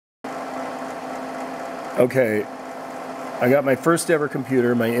Okay, I got my first ever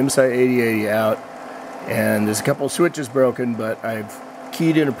computer, my IMSAI 8080 out, and there's a couple of switches broken, but I've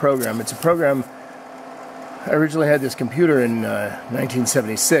keyed in a program. It's a program, I originally had this computer in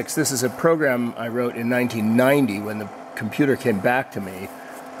 1976. This is a program I wrote in 1990 when the computer came back to me,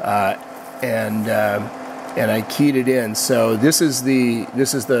 and I keyed it in. So this is the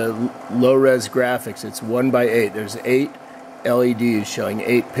low-res graphics. It's 1:8. There's 8 LEDs showing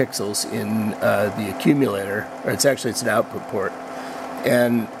 8 pixels in the accumulator, or it's an output port.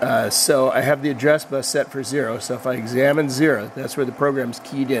 And so I have the address bus set for 0. So if I examine 0, that's where the program's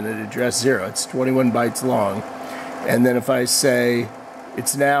keyed in at address 0. It's 21 bytes long. And then if I say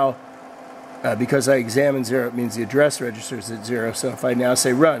it's now, because I examine 0, it means the address registers at 0. So if I now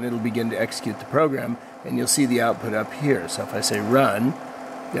say run, it'll begin to execute the program, and you'll see the output up here. So if I say run,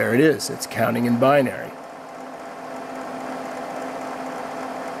 there it is. It's counting in binary.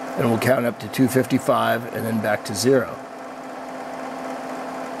 And we'll count up to 255 and then back to 0.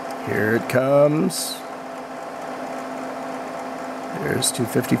 Here it comes. There's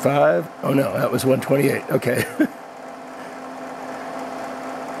 255. Oh no, that was 128. Okay.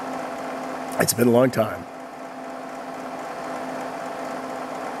 It's been a long time.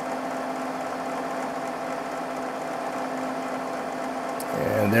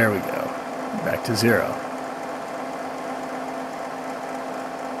 And there we go. Back to 0.